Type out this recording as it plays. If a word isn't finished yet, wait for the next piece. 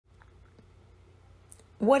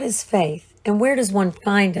What is faith, and where does one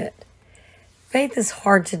find it? Faith is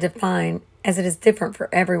hard to define as it is different for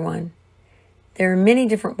everyone. There are many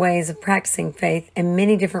different ways of practicing faith and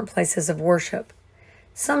many different places of worship.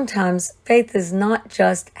 Sometimes faith is not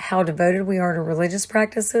just how devoted we are to religious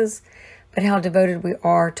practices, but how devoted we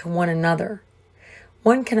are to one another.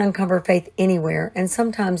 One can uncover faith anywhere, and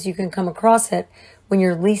sometimes you can come across it when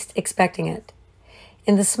you're least expecting it.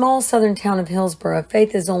 In the small southern town of Hillsborough,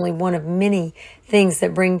 faith is only one of many things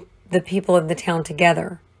that bring the people of the town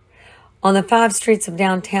together. On the 5 streets of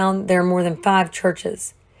downtown, there are more than 5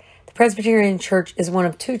 churches. The Presbyterian Church is one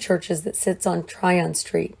of 2 churches that sits on Tryon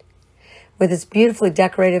Street, with its beautifully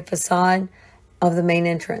decorated facade of the main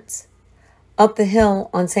entrance. Up the hill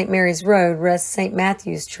on St. Mary's Road rests St.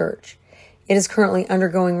 Mathies Church. It is currently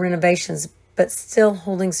undergoing renovations, but still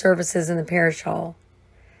holding services in the parish hall.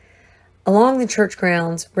 Along the church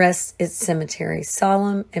grounds rests its cemetery,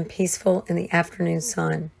 solemn and peaceful in the afternoon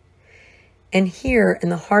sun. And here, in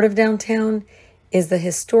the heart of downtown, is the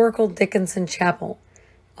historical Dickinson Chapel.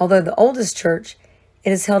 Although the oldest church,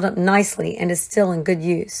 it is held up nicely and is still in good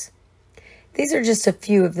use. These are just a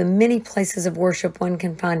few of the many places of worship one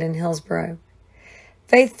can find in Hillsborough.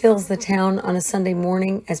 Faith fills the town on a Sunday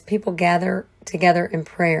morning as people gather together in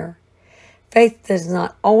prayer. Faith does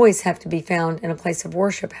not always have to be found in a place of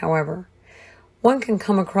worship, however. One can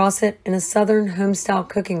come across it in a southern home-style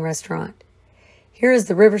cooking restaurant. Here is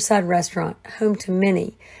the Riverside Restaurant, home to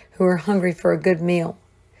many who are hungry for a good meal.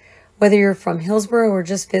 Whether you're from Hillsborough or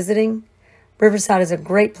just visiting, Riverside is a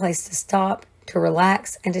great place to stop, to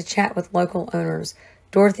relax, and to chat with local owners,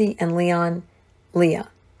 Dorothy and Leon Leah.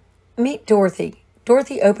 Meet Dorothy.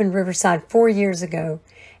 Dorothy opened Riverside 4 years ago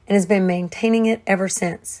and has been maintaining it ever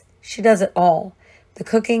since. She does it all, the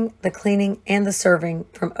cooking, the cleaning, and the serving,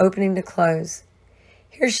 from opening to close.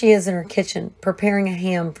 Here she is in her kitchen, preparing a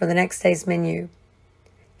ham for the next day's menu.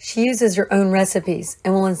 She uses her own recipes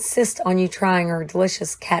and will insist on you trying her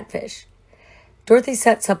delicious catfish. Dorothy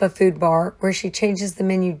sets up a food bar where she changes the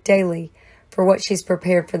menu daily for what she's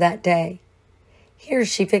prepared for that day. Here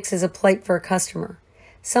she fixes a plate for a customer.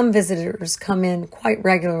 Some visitors come in quite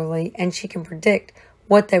regularly, and she can predict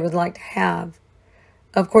what they would like to have.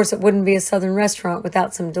 Of course, it wouldn't be a southern restaurant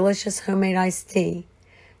without some delicious homemade iced tea.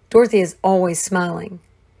 Dorothy is always smiling,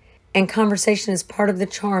 and conversation is part of the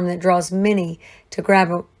charm that draws many to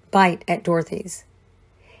grab a bite at Dorothy's.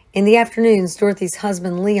 In the afternoons, Dorothy's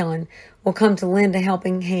husband, Leon, will come to lend a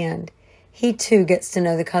helping hand. He, too, gets to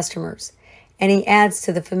know the customers, and he adds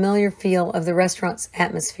to the familiar feel of the restaurant's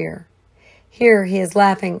atmosphere. Here he is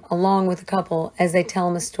laughing along with a couple as they tell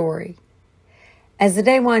him a story. As the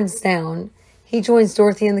day winds down, he joins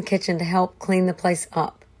Dorothy in the kitchen to help clean the place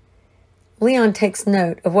up. Leon takes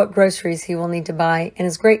note of what groceries he will need to buy and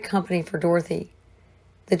is great company for Dorothy.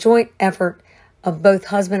 The joint effort of both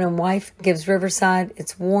husband and wife gives Riverside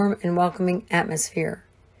its warm and welcoming atmosphere.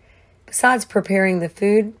 Besides preparing the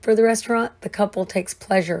food for the restaurant, the couple takes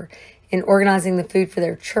pleasure in organizing the food for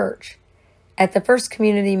their church. At the First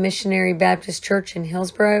Community Missionary Baptist Church in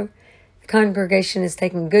Hillsborough, the congregation is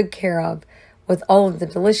taken good care of, with all of the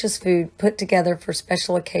delicious food put together for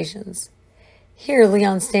special occasions. Here,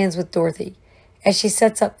 Leon stands with Dorothy as she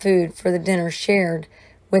sets up food for the dinner shared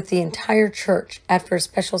with the entire church after a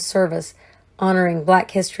special service honoring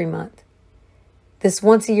Black History Month. This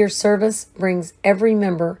once-a-year service brings every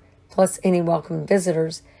member, plus any welcome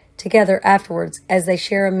visitors, together afterwards as they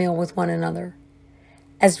share a meal with one another.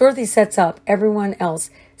 As Dorothy sets up, everyone else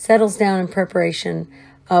settles down in preparation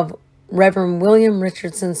of Reverend William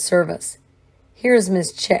Richardson's service. Here is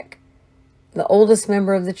Miss Chick, the oldest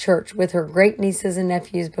member of the church, with her great-nieces and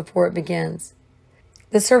nephews before it begins.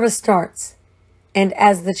 The service starts, and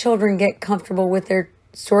as the children get comfortable with their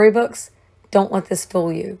storybooks, don't let this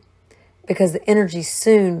fool you, because the energy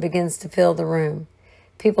soon begins to fill the room.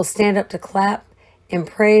 People stand up to clap in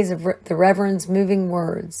praise of the Reverend's moving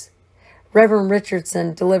words. Reverend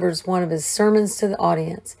Richardson delivers one of his sermons to the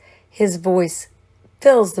audience. His voice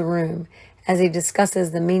fills the room as he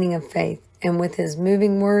discusses the meaning of faith, and with his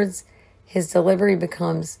moving words, his delivery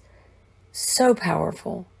becomes so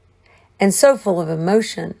powerful and so full of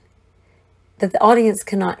emotion that the audience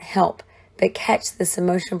cannot help but catch this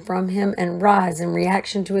emotion from him and rise in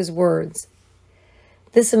reaction to his words.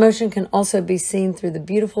 This emotion can also be seen through the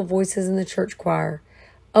beautiful voices in the church choir,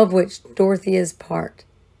 of which Dorothy is part.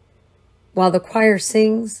 While the choir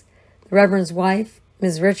sings, the Reverend's wife,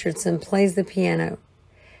 Ms. Richardson, plays the piano.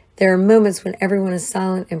 There are moments when everyone is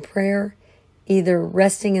silent in prayer, either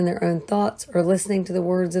resting in their own thoughts or listening to the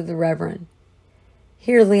words of the Reverend.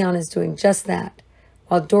 Here Leon is doing just that,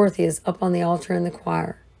 while Dorothy is up on the altar in the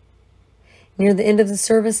choir. Near the end of the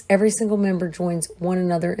service, every single member joins one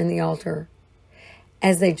another in the altar.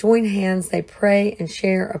 As they join hands, they pray and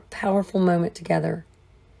share a powerful moment together.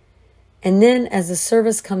 And then, as the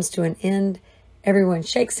service comes to an end, everyone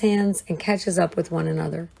shakes hands and catches up with one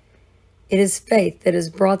another. It is faith that has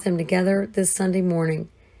brought them together this Sunday morning.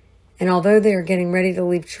 And although they are getting ready to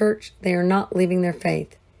leave church, they are not leaving their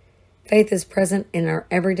faith. Faith is present in our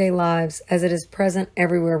everyday lives as it is present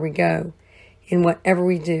everywhere we go, in whatever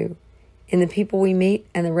we do, in the people we meet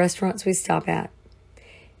and the restaurants we stop at.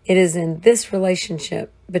 It is in this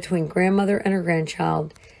relationship between grandmother and her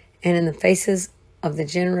grandchild and in the faces of the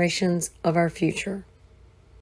generations of our future.